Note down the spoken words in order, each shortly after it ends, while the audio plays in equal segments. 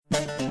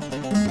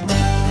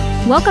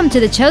Welcome to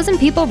the Chosen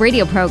People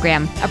radio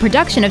program, a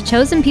production of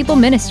Chosen People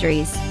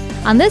Ministries.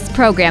 On this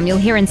program, you'll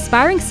hear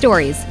inspiring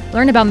stories,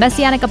 learn about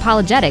messianic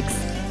apologetics,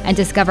 and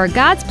discover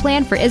God's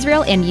plan for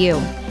Israel and you.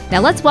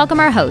 Now let's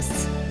welcome our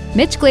hosts,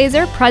 Mitch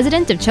Glaser,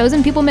 President of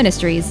Chosen People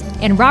Ministries,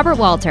 and Robert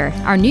Walter,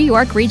 our New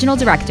York Regional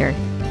Director.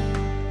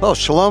 Well,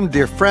 shalom,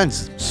 dear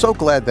friends. So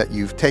glad that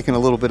you've taken a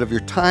little bit of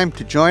your time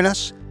to join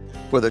us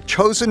for the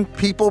Chosen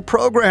People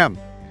program.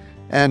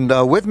 And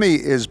with me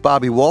is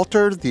Bobby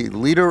Walter, the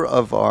leader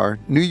of our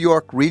New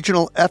York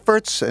regional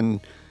efforts.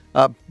 And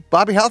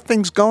Bobby, how are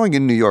things going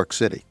in New York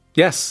City?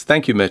 Yes,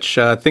 thank you, Mitch.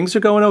 Things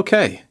are going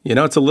okay. You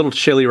know, it's a little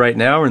chilly right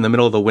now. We're in the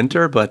middle of the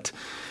winter, but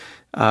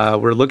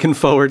we're looking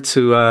forward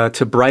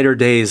to brighter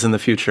days in the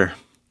future.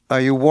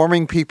 Are you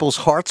warming people's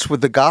hearts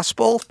with the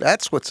gospel?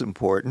 That's what's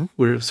important.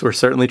 We're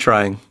certainly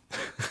trying.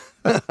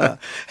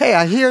 Hey,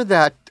 I hear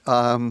that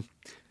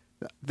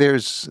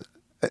there's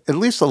at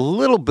least a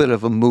little bit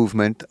of a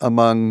movement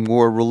among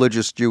more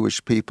religious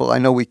Jewish people. I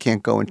know we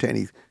can't go into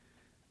any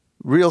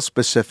real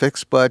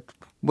specifics, but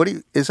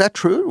is that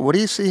true? What do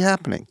you see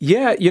happening?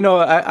 Yeah, you know,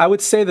 I would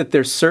say that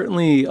there's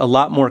certainly a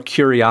lot more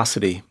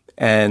curiosity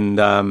and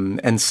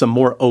some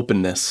more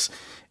openness.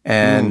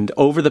 And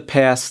over the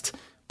past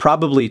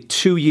probably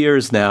 2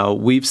 years now,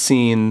 we've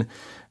seen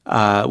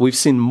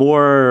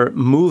more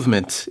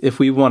movement, if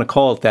we want to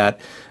call it that,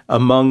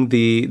 among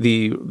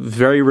the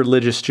very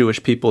religious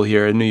Jewish people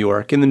here in New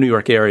York, in the New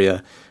York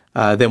area,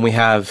 than we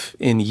have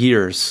in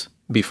years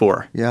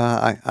before.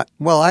 Yeah,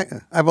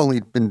 I've only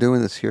been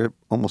doing this here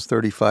almost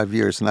 35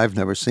 years, and I've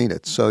never seen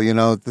it. So, you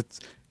know,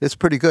 it's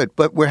pretty good.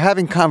 But we're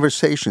having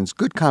conversations,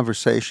 good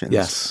conversations.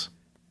 Yes.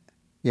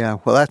 Yeah,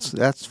 well,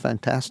 that's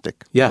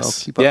fantastic.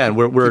 Yes, well, and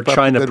we're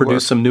trying to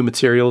produce some new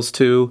materials,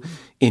 too,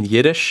 in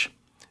Yiddish,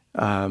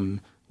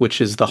 which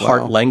is the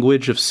heart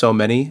language of so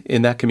many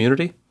in that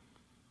community.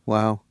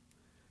 Wow.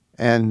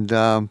 And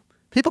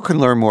people can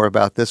learn more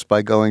about this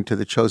by going to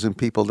the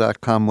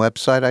chosenpeople.com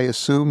website, I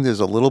assume.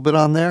 There's a little bit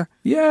on there.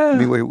 Yeah. I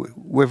mean,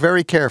 we're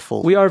very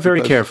careful. We are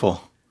very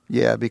careful.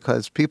 Yeah,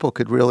 because people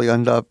could really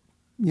end up,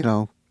 you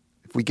know,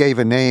 if we gave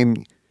a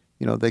name,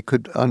 you know, they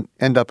could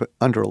end up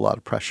under a lot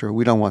of pressure.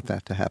 We don't want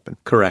that to happen.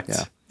 Correct.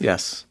 Yeah.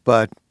 Yes.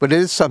 But it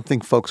is something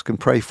folks can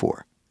pray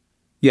for.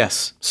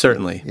 Yes,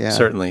 certainly. Yeah.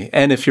 Certainly.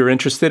 And if you're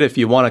interested, if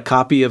you want a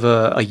copy of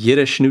a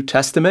Yiddish New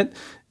Testament,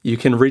 you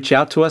can reach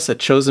out to us at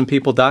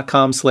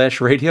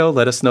chosenpeople.com/radio.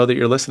 Let us know that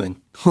you're listening.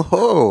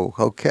 Oh,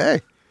 okay.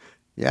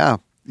 Yeah,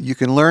 you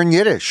can learn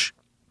Yiddish.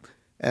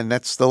 And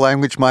that's the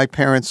language my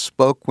parents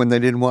spoke when they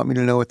didn't want me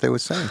to know what they were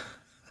saying.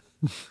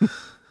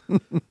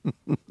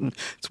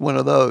 It's one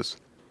of those.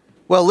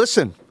 Well,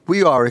 listen,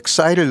 we are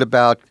excited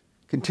about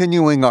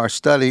continuing our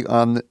study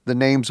on the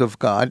names of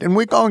God, and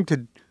we're going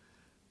to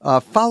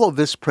follow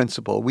this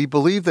principle. We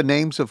believe the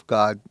names of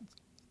God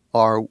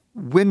are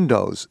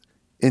windows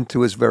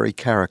into his very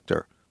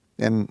character.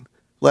 And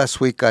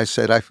last week I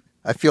said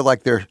I feel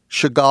like they're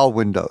Chagall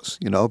windows,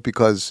 you know,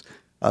 because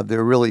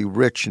they're really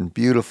rich and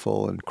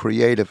beautiful and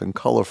creative and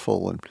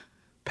colorful and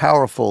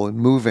powerful and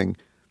moving.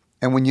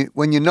 And when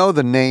you know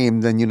the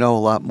name, then you know a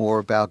lot more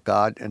about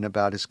God and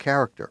about his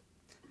character.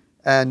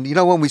 And, you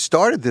know, when we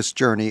started this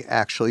journey,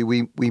 actually,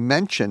 we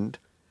mentioned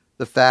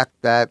the fact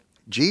that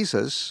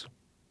Jesus,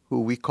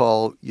 who we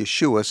call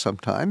Yeshua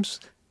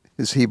sometimes,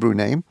 his Hebrew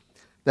name,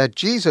 that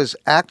Jesus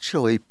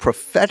actually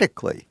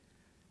prophetically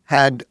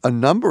had a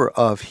number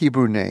of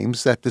Hebrew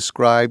names that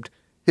described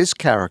his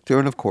character,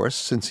 and of course,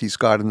 since he's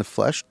God in the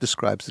flesh,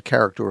 describes the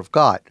character of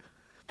God.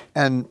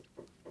 And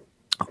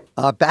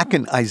back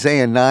in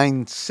Isaiah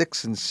 9,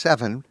 6, and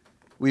 7,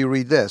 we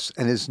read this,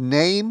 and his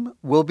name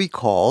will be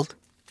called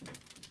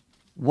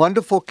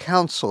Wonderful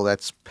Counsel,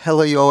 that's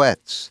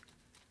Peleoetz,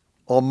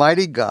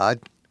 Almighty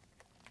God,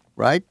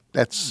 right?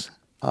 That's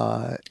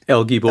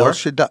El Gibor. El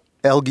Shaddai,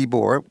 El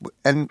Gibor,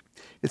 and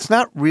it's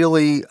not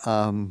really,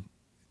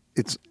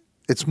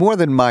 it's more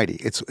than mighty.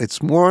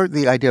 It's more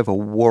the idea of a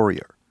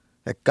warrior,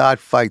 that God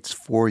fights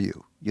for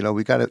you. You know,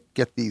 we got to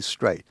get these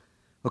straight.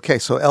 Okay,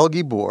 so El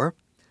Gibor.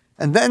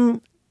 And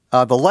then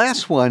the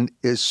last one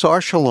is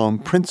Sar Shalom,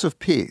 Prince of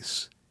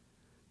Peace.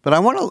 But I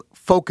want to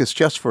focus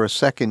just for a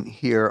second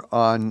here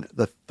on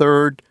the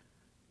third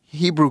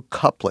Hebrew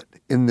couplet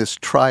in this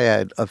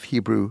triad of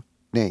Hebrew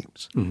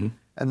names. Mm-hmm.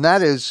 And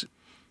that is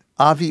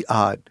Avi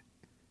Ad,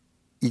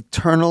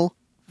 eternal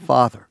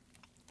Father,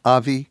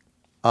 Avi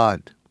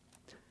Ad.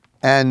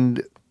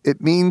 And it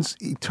means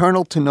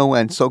eternal to no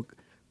end. So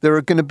there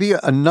are going to be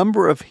a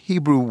number of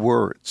Hebrew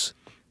words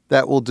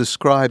that will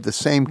describe the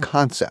same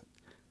concept,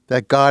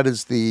 that God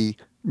is the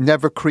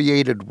never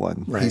created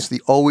one. Right. He's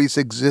the always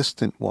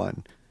existent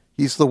one.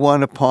 He's the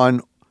one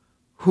upon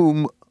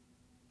whom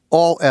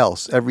all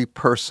else, every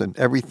person,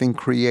 everything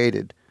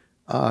created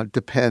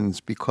depends,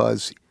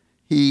 because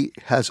he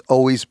has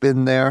always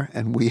been there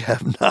and we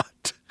have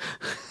not.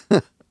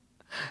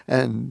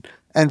 And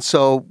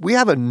so we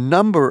have a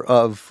number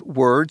of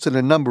words and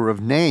a number of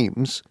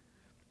names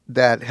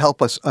that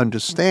help us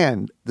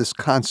understand this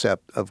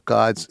concept of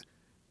God's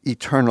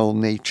eternal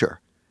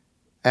nature.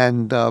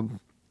 And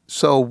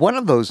so one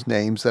of those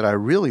names that I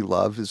really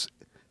love is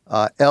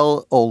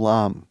El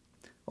Olam.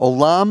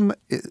 Olam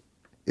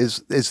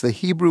is the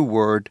Hebrew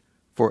word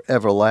for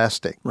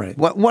everlasting. Right.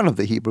 One of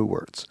the Hebrew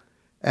words.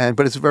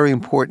 But it's a very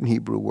important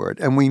Hebrew word.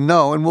 And we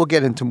know, and we'll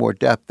get into more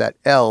depth, that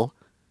El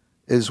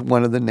is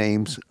one of the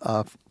names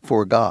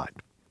for God.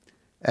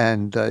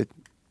 And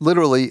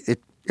literally,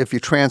 if you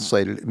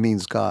translate it, it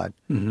means God.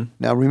 Mm-hmm.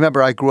 Now,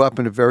 remember, I grew up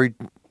in a very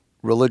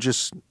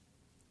religious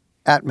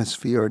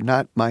atmosphere,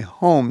 not my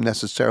home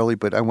necessarily,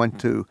 but I went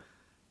to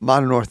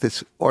modern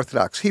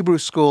Orthodox Hebrew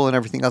school and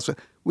everything else.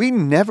 We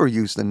never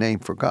used the name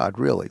for God,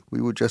 really.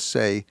 We would just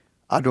say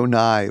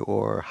Adonai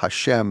or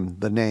Hashem,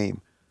 the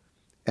name.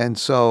 And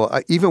so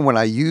even when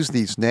I use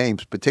these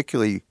names,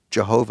 particularly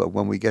Jehovah,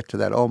 when we get to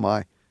that, oh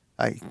my,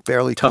 I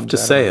barely Tough to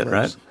say it,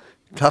 right?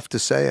 Tough to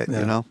say it,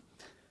 you know,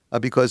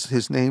 because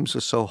his names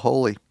are so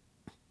holy.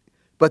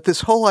 But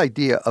this whole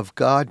idea of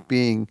God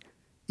being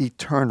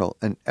eternal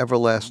and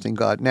everlasting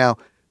God. Now,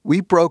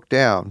 we broke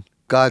down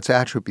God's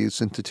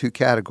attributes into two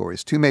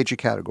major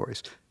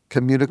categories,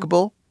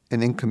 communicable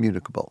and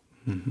incommunicable.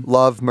 Mm-hmm.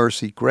 Love,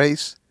 mercy,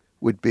 grace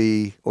would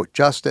be, or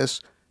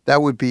justice,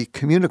 that would be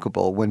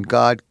communicable. When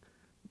God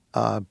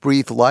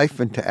breathed life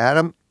into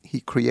Adam, he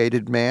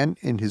created man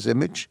in his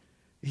image.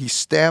 He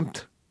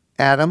stamped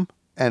Adam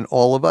and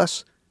all of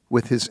us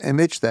with his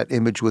image. That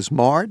image was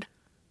marred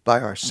by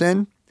our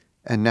sin,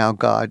 and now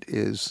God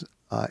is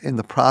in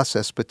the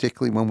process,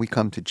 particularly when we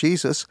come to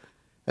Jesus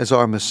as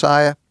our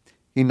Messiah.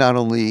 He not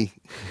only,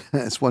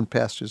 as one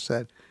pastor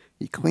said,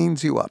 he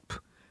cleans you up.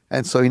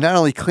 And so he not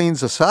only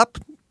cleans us up,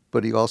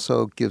 but he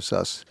also gives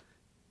us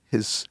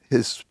his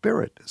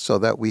spirit so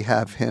that we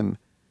have him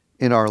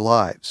in our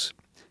lives.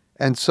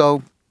 And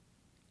so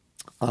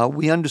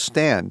we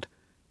understand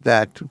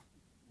that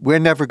we're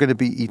never going to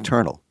be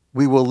eternal.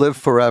 We will live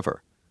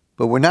forever,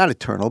 but we're not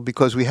eternal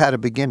because we had a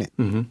beginning.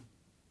 Mm-hmm.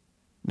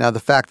 Now,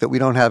 the fact that we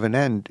don't have an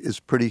end is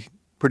pretty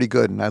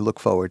good, and I look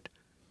forward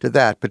to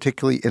that,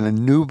 particularly in a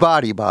new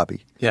body,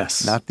 Bobby.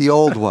 Yes. Not the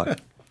old one,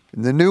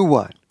 the new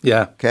one.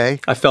 Yeah. Okay?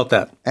 I felt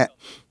that.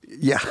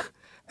 Yeah.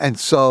 And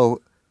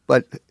so,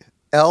 but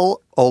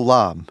El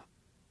Olam,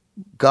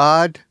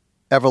 God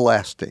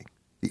everlasting,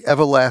 the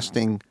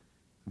everlasting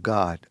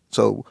God.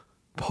 So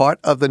part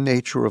of the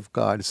nature of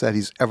God is that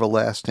he's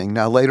everlasting.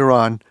 Now, later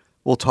on,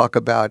 we'll talk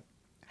about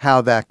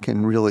how that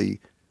can really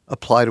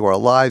apply to our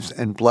lives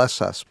and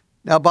bless us.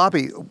 Now,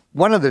 Bobby,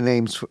 one of the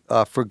names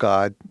for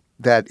God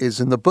that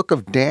is in the book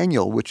of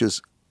Daniel, which is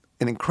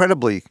an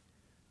incredibly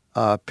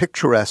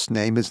picturesque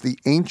name, is the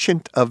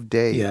Ancient of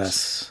Days.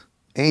 Yes.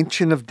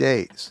 Ancient of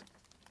Days.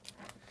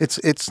 It's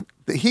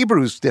the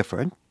Hebrew's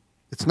different.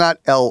 It's not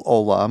El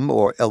Olam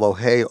or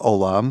Elohe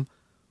Olam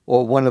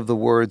or one of the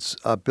words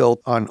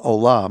built on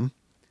Olam,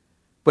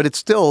 but it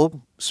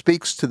still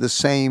speaks to the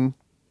same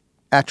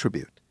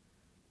attribute.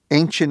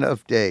 Ancient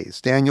of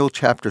Days, Daniel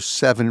chapter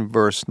 7,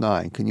 verse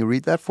 9. Can you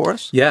read that for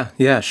us?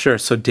 Yeah, sure.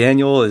 So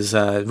Daniel is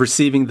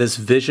receiving this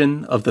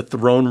vision of the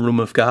throne room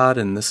of God,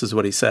 and this is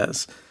what he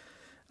says.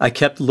 I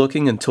kept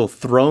looking until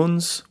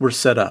thrones were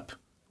set up,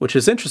 which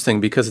is interesting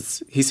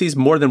because he sees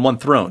more than one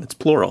throne. It's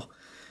plural.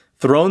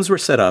 Thrones were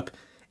set up,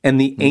 and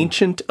the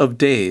Ancient of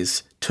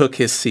Days took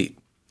his seat.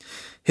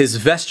 His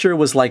vesture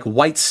was like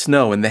white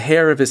snow, and the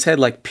hair of his head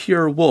like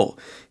pure wool.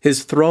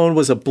 His throne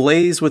was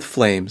ablaze with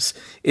flames.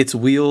 Its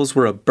wheels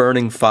were a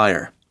burning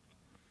fire.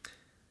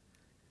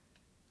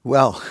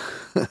 Well,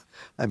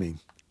 I mean,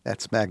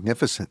 that's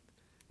magnificent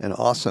and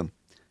awesome.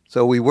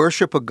 So we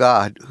worship a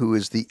God who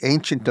is the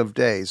Ancient of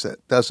Days.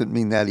 That doesn't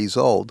mean that he's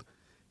old.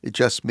 It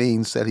just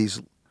means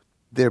that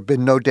there have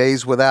been no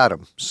days without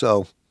him.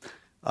 So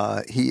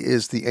he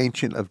is the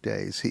Ancient of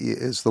Days. He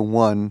is the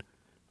one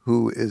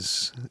who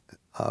is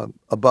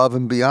above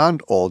and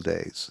beyond all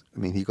days. I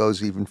mean, he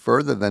goes even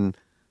further than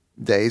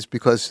days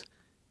because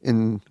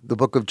in the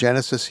book of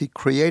Genesis, he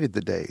created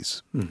the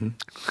days.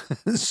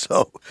 Mm-hmm.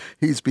 So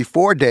he's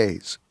before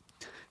days.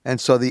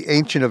 And so the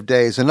Ancient of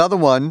Days. Another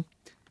one,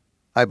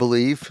 I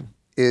believe,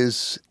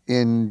 is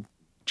in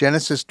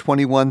Genesis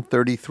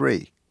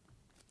 21:33.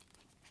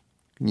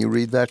 Can you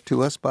read that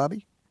to us,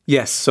 Bobby?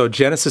 Yes, so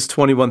Genesis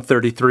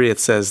 21:33, it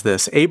says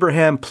this,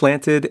 Abraham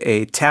planted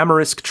a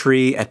tamarisk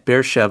tree at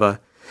Beersheba,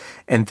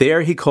 and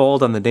there he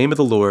called on the name of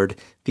the Lord,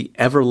 the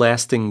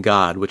everlasting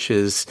God, which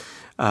is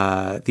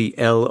the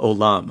El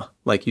Olam,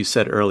 like you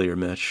said earlier,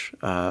 Mitch,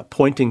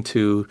 pointing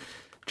to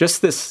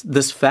just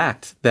this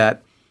fact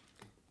that,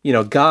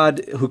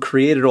 God who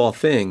created all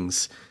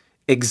things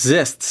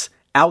exists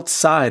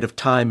outside of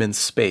time and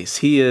space.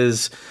 He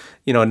is,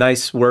 a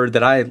nice word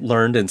that I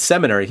learned in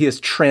seminary, he is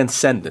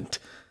transcendent,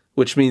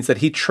 which means that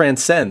he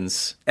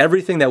transcends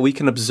everything that we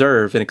can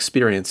observe and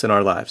experience in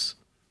our lives.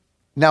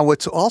 Now,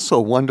 what's also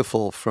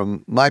wonderful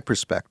from my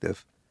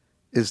perspective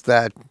is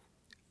that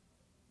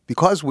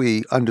because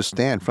we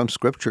understand from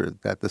Scripture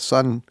that the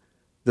Son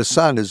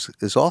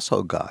is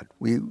also God.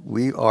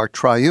 We are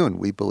triune.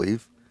 We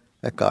believe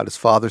that God is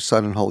Father,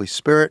 Son, and Holy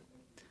Spirit.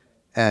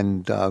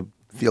 And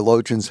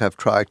theologians have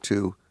tried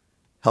to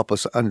help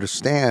us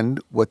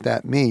understand what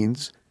that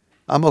means.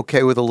 I'm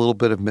okay with a little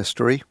bit of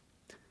mystery.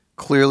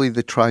 clearly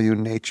the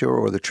triune nature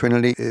or the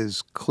Trinity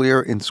is clear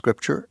in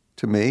Scripture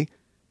to me.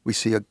 We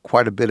see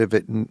quite a bit of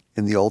it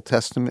in the Old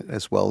Testament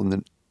as well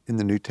in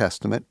the New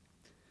Testament.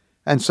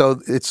 And so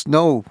it's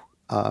no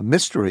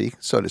mystery,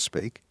 so to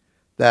speak,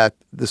 that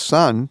the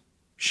Son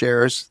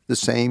shares the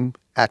same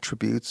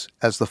attributes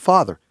as the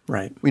Father.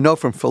 Right. We know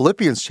from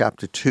Philippians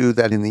chapter 2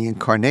 that in the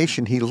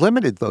Incarnation, he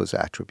limited those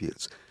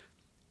attributes.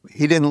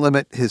 He didn't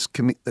limit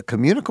the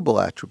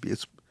communicable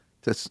attributes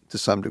to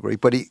some degree,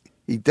 but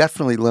he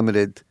definitely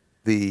limited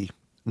the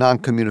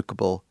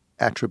non-communicable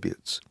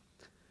attributes.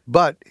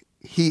 But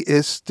he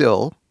is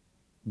still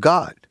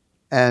God.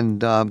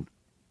 And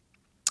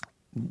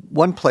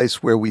one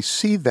place where we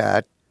see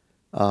that,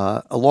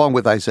 along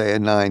with Isaiah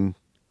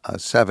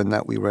 9:7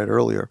 that we read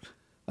earlier,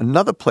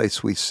 another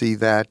place we see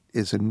that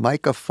is in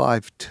Micah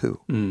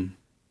 5:2.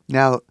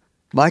 Now,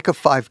 Micah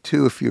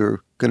 5:2, if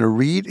you're going to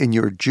read in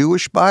your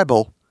Jewish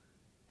Bible,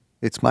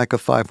 it's Micah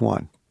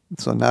 5:1.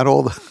 So not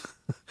all the...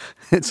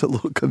 It's a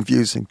little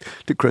confusing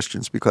to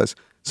Christians because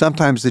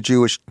sometimes the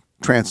Jewish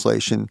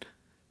translation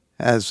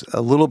has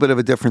a little bit of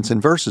a difference in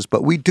verses,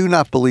 but we do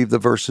not believe the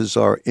verses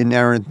are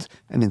inerrant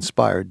and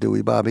inspired, do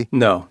we, Bobby?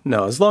 No.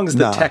 As long as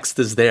the text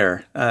is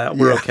there,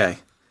 we're okay.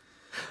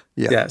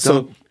 Yeah.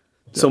 So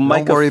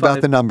Micah don't worry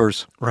about the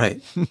numbers.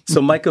 Right. So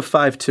Micah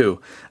 5:2,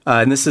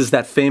 and this is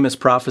that famous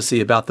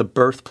prophecy about the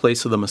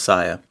birthplace of the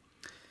Messiah.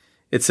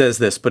 It says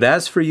this, "But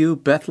as for you,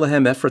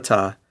 Bethlehem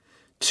Ephratah,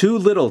 too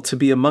little to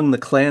be among the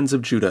clans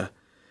of Judah.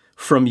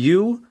 From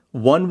you,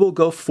 one will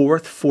go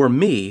forth for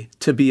me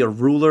to be a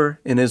ruler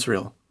in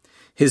Israel.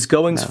 His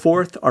goings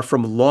forth are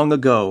from long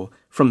ago,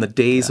 from the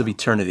days of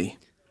eternity."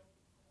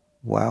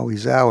 Wowie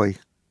zowie.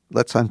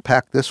 Let's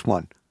unpack this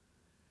one.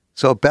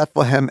 So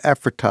Bethlehem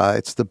Ephratah,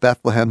 it's the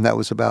Bethlehem that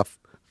was about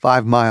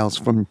 5 miles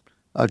from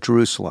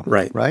Jerusalem.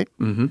 Right. Right?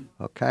 Mm-hmm.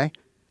 Okay.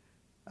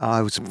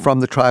 It was from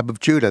the tribe of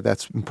Judah.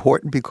 That's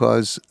important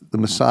because the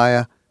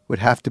Messiah would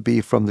have to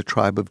be from the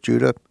tribe of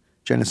Judah.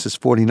 Genesis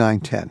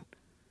 49:10.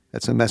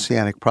 That's a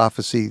messianic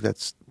prophecy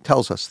that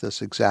tells us this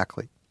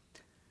exactly.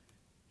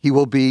 He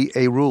will be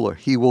a ruler.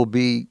 He will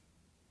be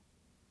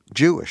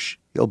Jewish.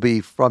 He'll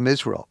be from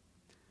Israel.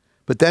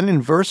 But then in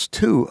verse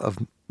 2 of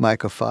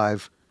Micah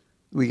 5,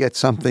 we get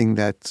something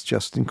that's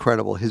just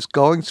incredible. His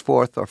goings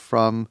forth are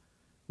from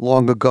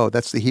long ago.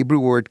 That's the Hebrew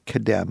word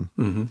kedem.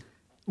 Mm-hmm.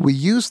 We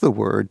use the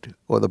word,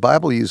 or the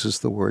Bible uses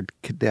the word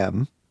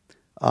kedem,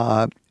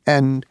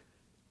 and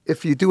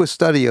if you do a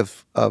study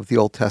of the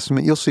Old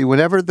Testament, you'll see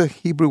whenever the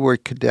Hebrew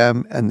word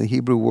kedem and the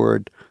Hebrew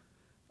word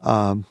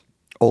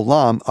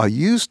olam are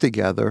used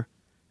together,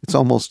 it's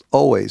almost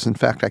always, in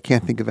fact, I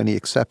can't think of any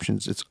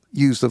exceptions, it's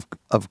used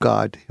of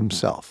God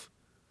himself.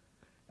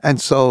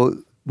 And so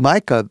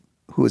Micah,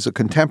 who is a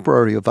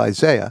contemporary of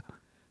Isaiah,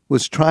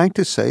 was trying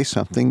to say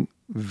something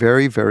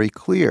very, very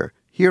clear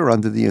here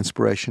under the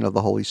inspiration of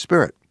the Holy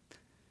Spirit.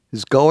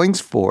 His goings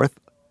forth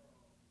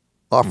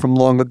are from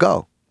long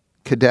ago,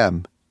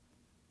 kedem,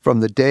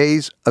 from the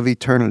days of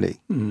eternity,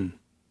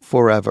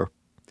 forever.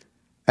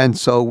 And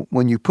so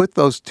when you put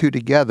those two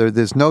together,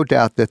 there's no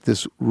doubt that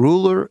this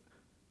ruler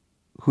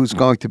who's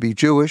going to be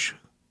Jewish,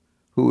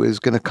 who is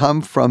going to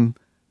come from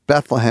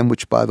Bethlehem,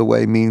 which, by the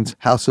way, means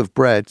house of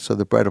bread, so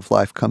the bread of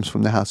life comes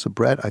from the house of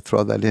bread. I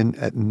throw that in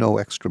at no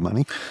extra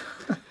money.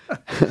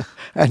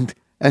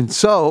 And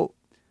so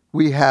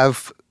we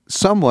have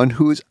someone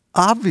who is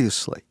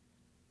obviously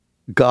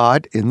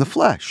God in the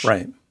flesh.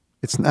 Right.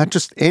 It's not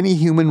just any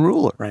human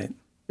ruler. Right.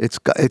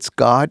 It's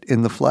God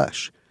in the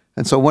flesh.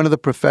 And so one of the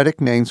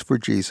prophetic names for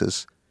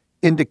Jesus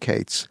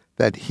indicates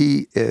that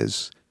he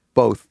is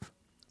both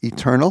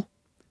eternal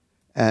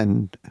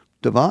and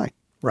divine.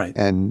 Right.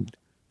 And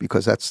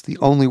because that's the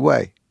only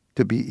way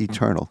to be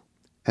eternal.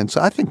 And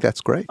so I think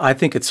that's great. I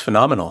think it's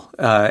phenomenal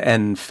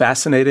and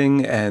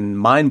fascinating and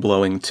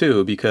mind-blowing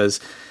too,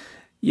 because,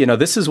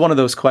 this is one of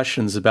those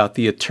questions about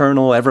the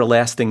eternal,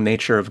 everlasting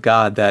nature of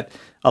God that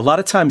a lot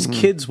of times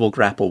kids will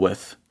grapple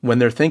with when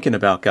they're thinking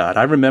about God.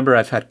 I remember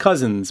I've had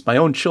cousins, my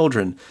own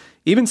children,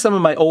 even some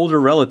of my older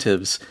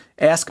relatives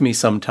ask me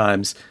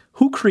sometimes,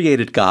 who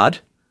created God?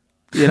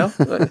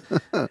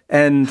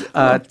 And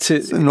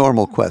it's a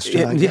normal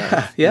question.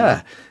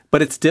 Yeah.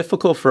 But it's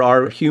difficult for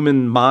our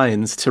human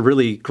minds to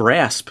really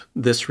grasp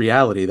this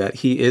reality that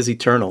he is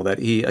eternal, that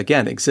he,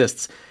 again,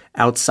 exists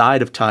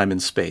outside of time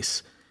and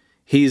space.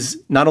 He's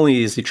not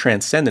only is he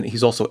transcendent,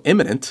 he's also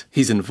immanent.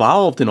 He's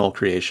involved in all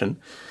creation,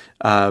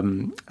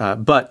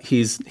 but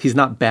he's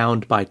not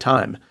bound by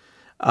time.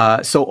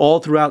 So all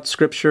throughout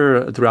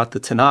Scripture, throughout the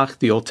Tanakh,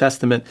 the Old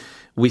Testament,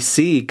 we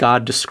see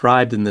God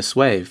described in this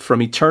way.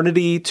 From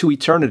eternity to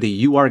eternity,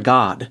 you are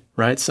God,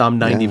 right? Psalm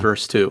 90,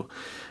 verse 2.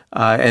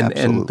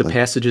 And the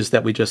passages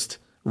that we just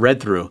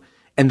read through.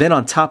 And then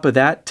on top of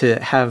that, to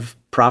have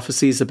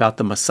prophecies about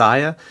the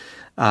Messiah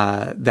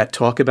that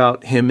talk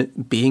about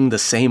him being the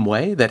same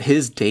way, that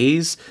his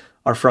days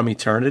are from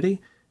eternity,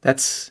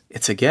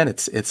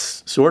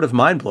 it's sort of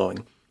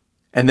mind-blowing.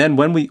 And then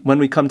when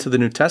we come to the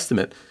New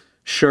Testament,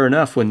 sure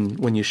enough,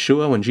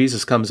 when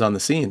Jesus comes on the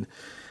scene,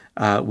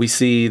 we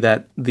see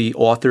that the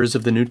authors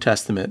of the New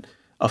Testament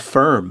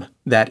affirm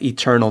that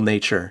eternal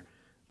nature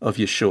of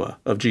Yeshua,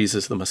 of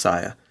Jesus the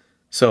Messiah.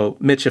 So,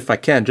 Mitch, if I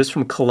can, just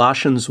from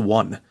Colossians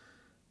 1,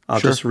 I'll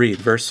just read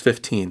verse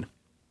 15,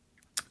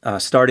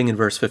 starting in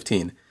verse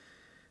 15,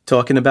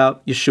 talking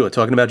about Yeshua,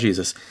 talking about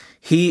Jesus.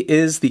 He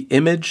is the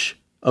image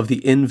of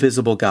the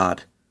invisible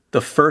God,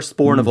 the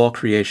firstborn of all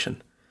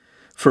creation.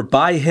 For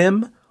by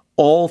him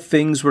all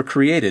things were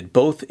created,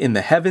 both in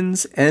the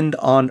heavens and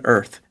on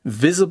earth,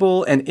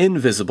 visible and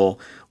invisible,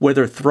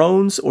 whether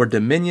thrones or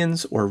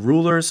dominions or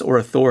rulers or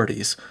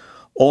authorities.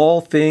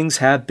 All things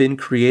have been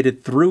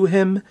created through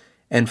him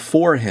and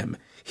for him.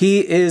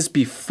 He is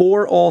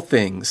before all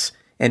things,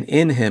 and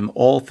in him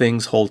all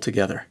things hold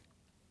together.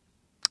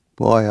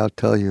 Boy, I'll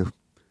tell you,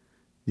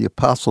 the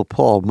Apostle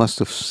Paul must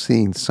have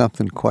seen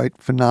something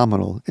quite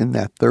phenomenal in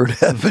that third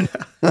heaven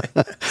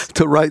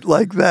to write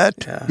like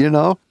that, you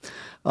know?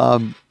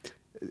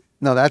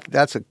 No,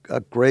 that's a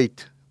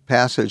great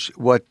passage.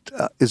 What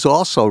is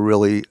also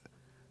really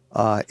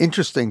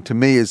interesting to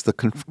me is the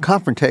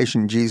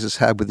confrontation Jesus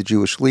had with the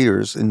Jewish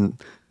leaders in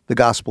the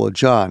Gospel of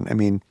John. I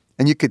mean,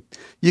 and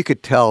you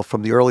could tell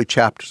from the early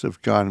chapters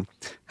of John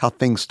how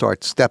things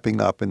start stepping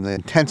up and the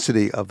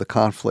intensity of the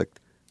conflict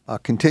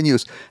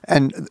continues.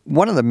 And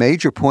one of the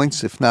major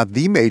points, if not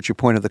the major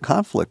point of the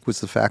conflict, was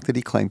the fact that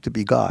he claimed to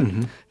be God.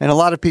 Mm-hmm. And a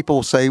lot of people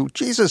will say,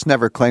 Jesus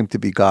never claimed to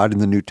be God in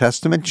the New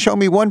Testament. Show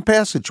me one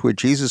passage where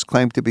Jesus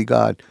claimed to be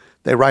God.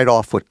 They write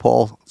off what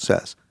Paul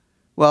says.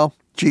 Well,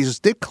 Jesus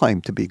did claim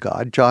to be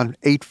God, John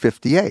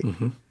 8:58.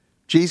 Mm-hmm.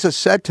 Jesus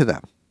said to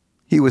them,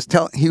 he was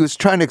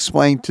trying to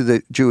explain to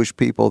the Jewish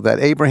people that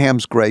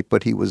Abraham's great,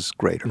 but he was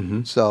greater.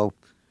 Mm-hmm. So,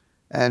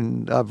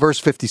 and verse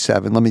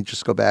 57, let me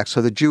just go back.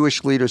 So the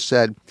Jewish leaders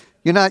said,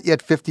 "You're not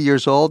yet 50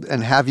 years old,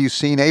 and have you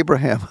seen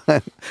Abraham?"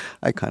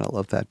 I kind of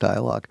love that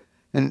dialogue.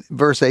 And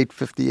verse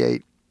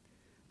 8:58,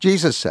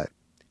 Jesus said,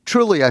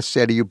 "Truly I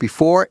say to you,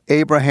 before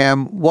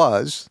Abraham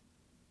was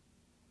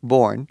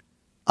born,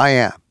 I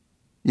am."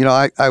 You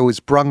know, I was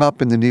brung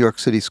up in the New York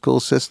City school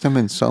system,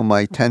 and so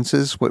my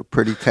tenses were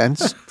pretty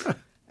tense.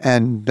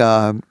 And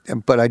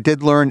but I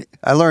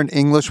learned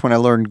English when I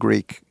learned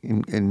Greek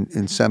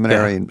in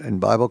seminary and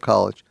Bible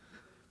college.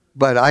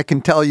 But I can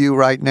tell you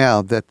right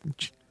now that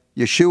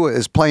Yeshua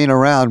is playing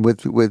around with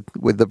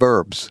the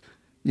verbs,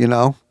 you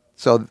know.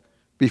 So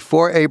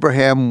before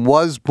Abraham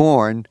was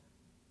born,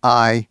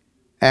 I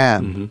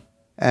am. Mm-hmm.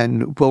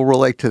 And we'll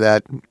relate to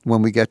that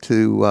when we get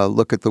to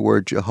look at the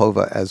word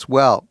Jehovah as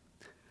well.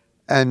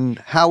 And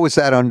how was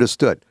that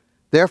understood?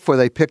 Therefore,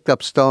 they picked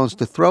up stones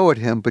to throw at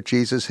him, but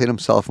Jesus hid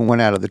himself and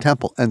went out of the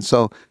temple. And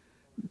so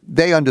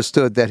they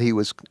understood that it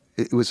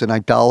was an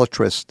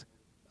idolatrous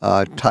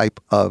type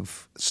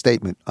of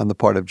statement on the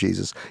part of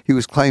Jesus. He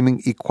was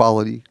claiming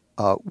equality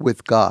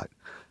with God.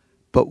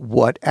 But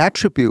what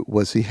attribute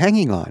was he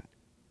hanging on?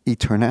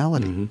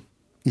 Eternality. Mm-hmm.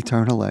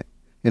 Eternally.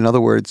 In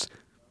other words,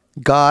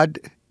 God,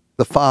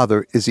 the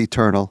Father, is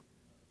eternal.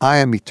 I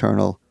am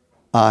eternal.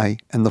 I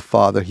and the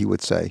Father, he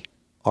would say,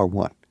 are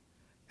one.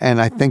 And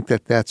I think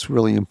that that's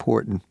really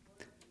important.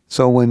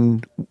 So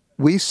when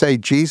we say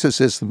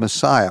Jesus is the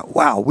Messiah,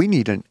 wow, we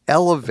need an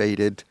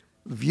elevated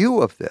view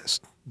of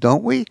this,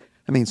 don't we?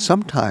 I mean,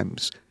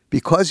 sometimes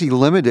because he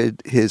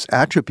limited his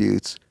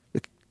attributes,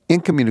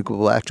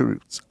 incommunicable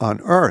attributes on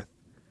earth,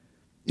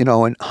 you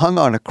know, and hung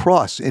on a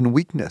cross in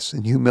weakness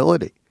and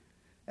humility.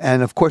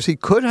 And of course, he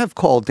could have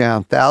called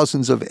down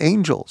thousands of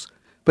angels,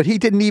 but he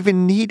didn't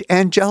even need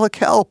angelic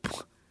help.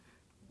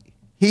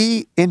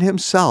 He in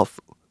himself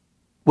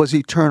was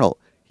eternal.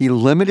 He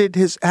limited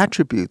his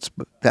attributes,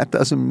 but that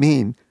doesn't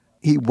mean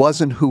he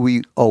wasn't who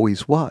he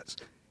always was.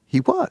 He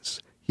was.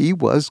 He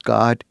was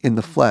God in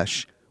the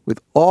flesh with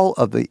all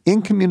of the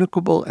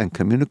incommunicable and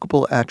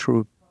communicable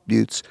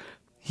attributes.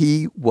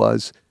 He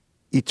was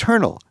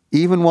eternal,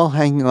 even while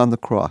hanging on the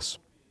cross.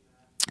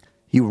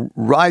 He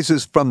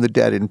rises from the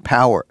dead in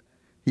power.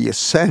 He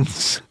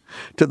ascends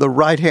to the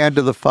right hand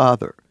of the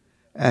Father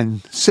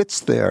and sits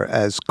there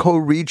as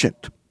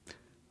co-regent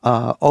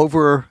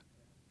over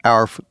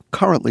our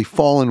currently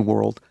fallen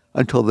world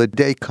until the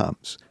day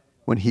comes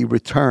when he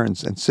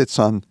returns and sits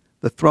on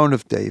the throne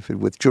of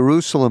David with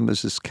Jerusalem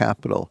as his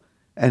capital.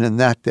 And in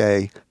that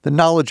day, the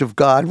knowledge of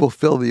God will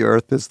fill the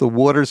earth as the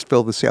waters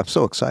fill the sea. I'm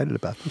so excited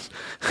about this.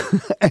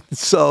 And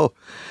so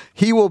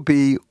he will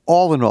be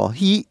all in all.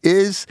 He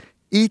is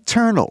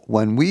eternal.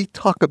 When we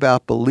talk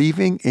about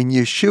believing in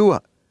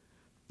Yeshua,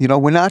 you know,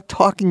 we're not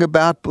talking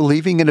about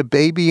believing in a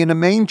baby in a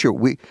manger.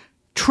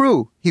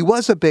 True, he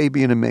was a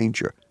baby in a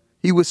manger.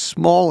 He was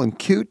small and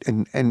cute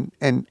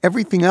and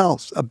everything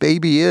else a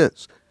baby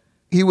is.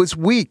 He was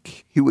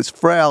weak. He was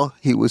frail.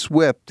 He was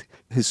whipped.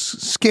 His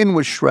skin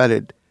was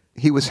shredded.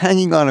 He was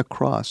hanging on a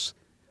cross.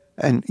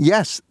 And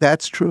yes,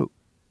 that's true.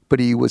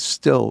 But he was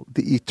still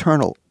the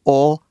eternal,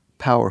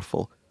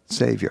 all-powerful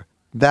Savior.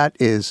 That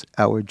is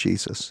our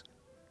Jesus.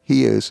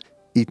 He is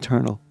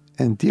eternal.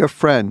 And dear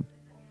friend,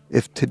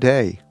 if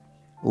today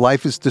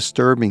life is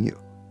disturbing you,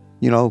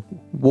 you know,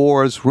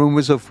 wars,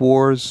 rumors of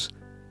wars,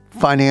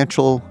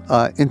 financial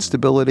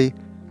instability.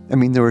 I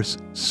mean, there is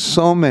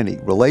so many,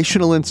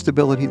 relational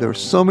instability. There are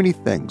so many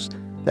things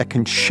that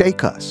can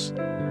shake us.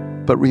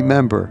 But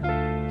remember,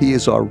 He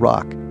is our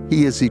rock.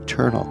 He is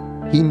eternal.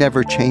 He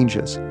never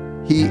changes.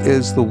 He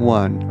is the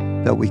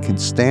one that we can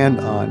stand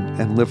on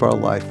and live our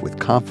life with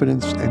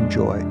confidence and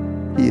joy.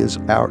 He is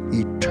our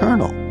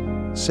eternal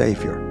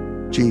Savior,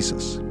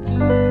 Jesus.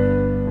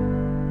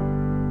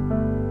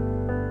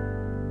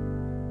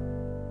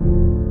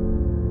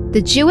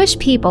 The Jewish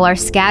people are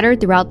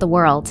scattered throughout the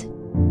world.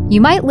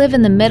 You might live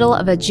in the middle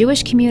of a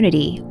Jewish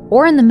community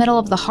or in the middle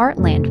of the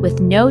heartland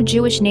with no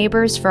Jewish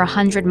neighbors for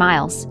 100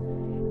 miles.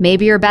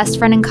 Maybe your best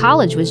friend in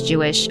college was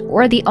Jewish,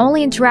 or the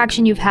only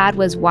interaction you've had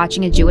was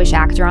watching a Jewish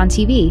actor on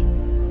TV.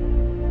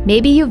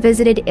 Maybe you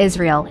visited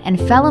Israel and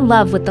fell in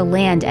love with the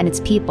land and its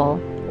people,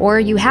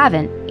 or you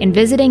haven't, and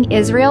visiting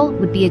Israel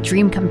would be a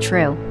dream come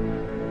true.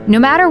 No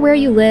matter where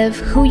you live,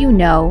 who you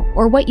know,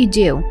 or what you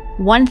do,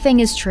 one thing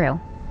is true.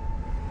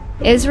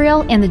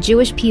 Israel and the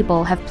Jewish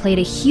people have played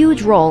a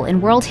huge role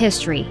in world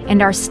history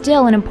and are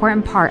still an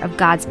important part of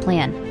God's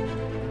plan.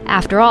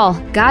 After all,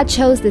 God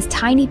chose this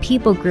tiny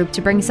people group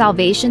to bring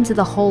salvation to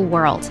the whole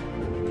world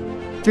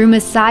through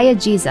Messiah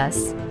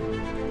Jesus.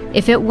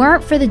 If it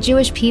weren't for the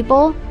Jewish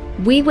people,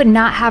 we would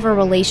not have a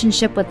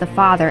relationship with the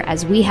Father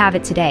as we have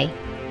it today.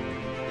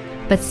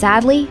 But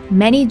sadly,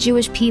 many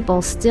Jewish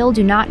people still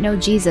do not know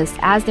Jesus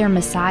as their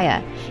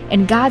Messiah,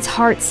 and God's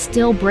heart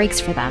still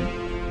breaks for them.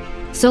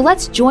 So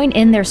let's join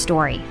in their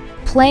story,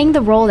 playing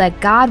the role that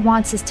God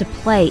wants us to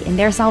play in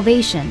their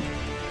salvation.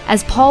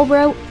 As Paul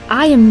wrote,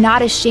 "I am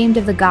not ashamed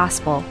of the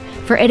gospel,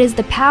 for it is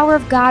the power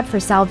of God for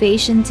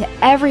salvation to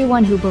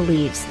everyone who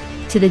believes,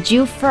 to the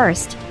Jew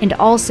first and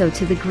also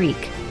to the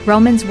Greek."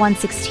 Romans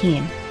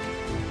 1:16.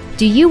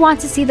 Do you want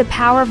to see the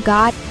power of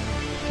God?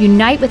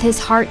 Unite with His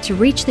heart to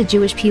reach the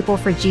Jewish people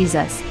for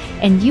Jesus,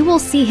 and you will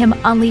see Him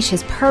unleash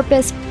His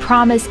purpose,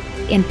 promise,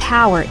 and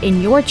power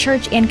in your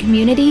church and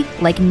community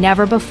like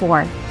never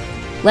before.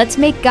 Let's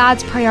make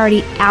God's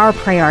priority our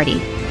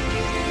priority.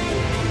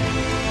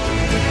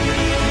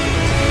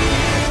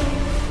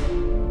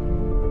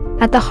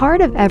 At the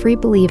heart of every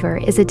believer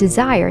is a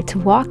desire to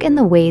walk in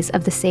the ways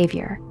of the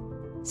Savior.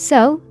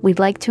 So, we'd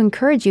like to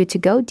encourage you to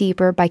go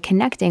deeper by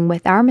connecting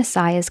with our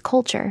Messiah's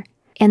culture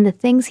and the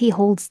things He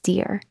holds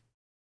dear.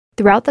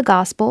 Throughout the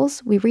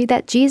Gospels, we read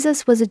that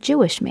Jesus was a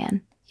Jewish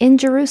man in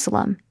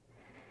Jerusalem.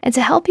 And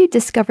to help you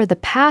discover the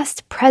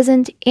past,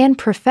 present, and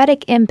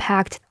prophetic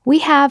impact, we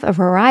have a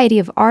variety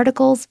of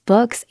articles,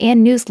 books,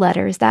 and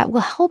newsletters that will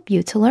help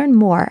you to learn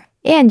more.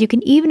 And you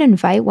can even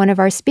invite one of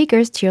our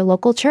speakers to your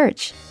local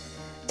church.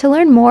 To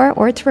learn more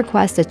or to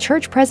request a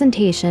church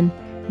presentation,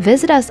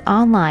 visit us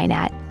online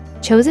at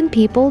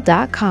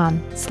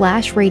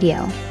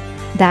chosenpeople.com/radio.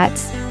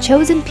 That's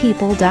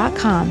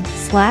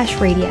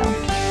chosenpeople.com/radio.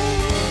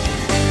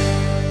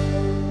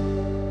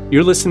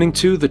 You're listening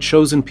to The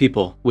Chosen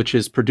People, which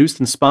is produced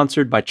and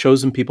sponsored by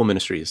Chosen People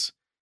Ministries.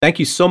 Thank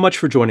you so much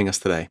for joining us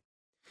today.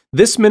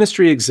 This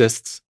ministry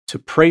exists to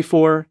pray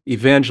for,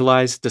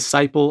 evangelize,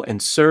 disciple,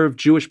 and serve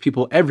Jewish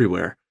people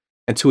everywhere,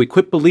 and to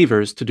equip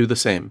believers to do the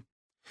same.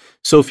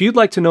 So if you'd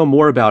like to know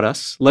more about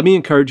us, let me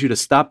encourage you to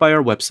stop by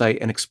our website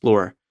and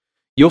explore.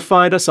 You'll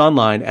find us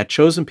online at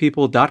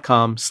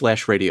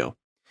chosenpeople.com/radio.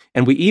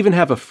 And we even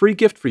have a free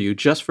gift for you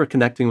just for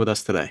connecting with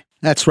us today.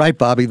 That's right,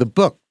 Bobby. The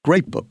book,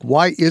 great book,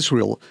 Why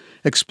Israel,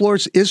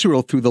 explores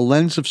Israel through the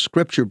lens of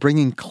Scripture,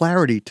 bringing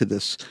clarity to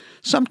this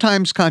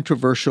sometimes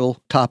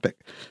controversial topic,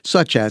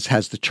 such as,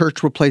 has the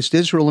church replaced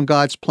Israel in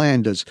God's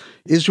plan? Does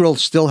Israel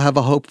still have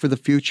a hope for the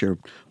future?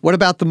 What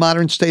about the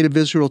modern state of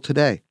Israel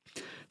today?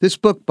 This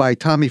book by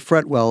Tommy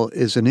Fretwell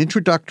is an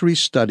introductory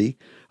study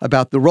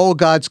about the role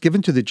God's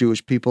given to the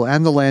Jewish people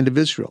and the land of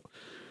Israel.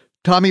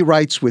 Tommy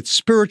writes with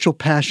spiritual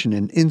passion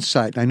and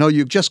insight. I know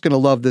you're just going to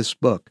love this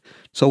book.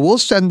 So we'll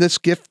send this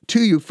gift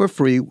to you for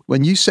free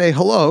when you say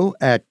hello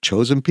at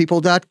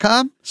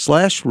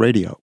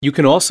chosenpeople.com/radio. You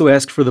can also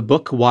ask for the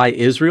book Why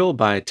Israel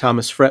by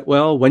Thomas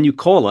Fretwell when you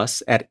call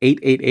us at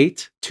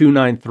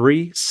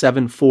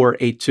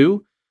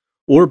 888-293-7482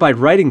 or by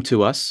writing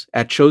to us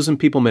at Chosen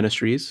People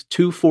Ministries,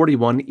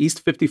 241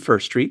 East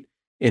 51st Street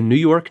in New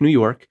York, New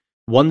York,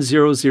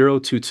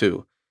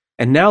 10022.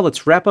 And now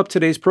let's wrap up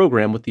today's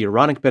program with the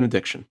Aaronic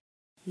benediction.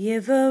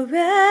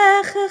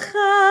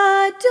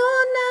 Yevarechecha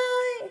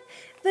Adonai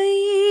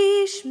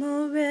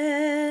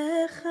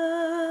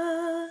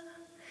v'yishmorecha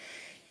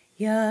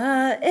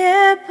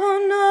Ya'er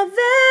ponav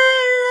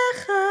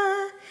elecha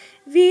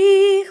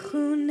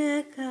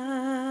v'yichuneka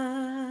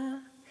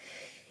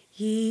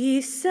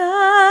Yisa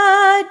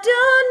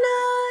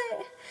Adonai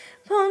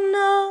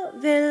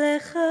ponav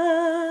elecha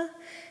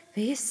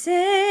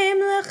v'yisem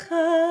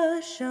lecha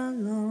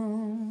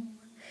shalom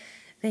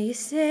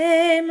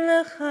V'yisem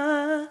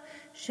lecha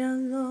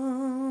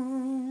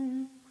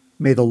shalom.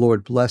 May the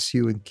Lord bless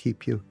you and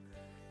keep you.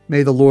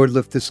 May the Lord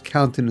lift His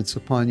countenance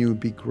upon you and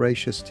be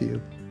gracious to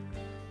you.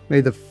 May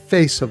the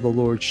face of the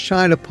Lord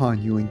shine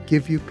upon you and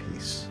give you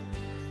peace.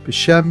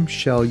 B'Shem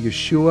Shel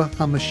Yeshua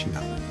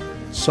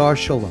HaMashiach, Sar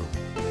Shalom.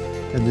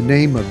 In the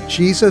name of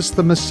Jesus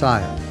the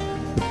Messiah,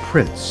 the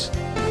Prince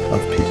of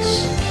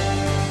Peace.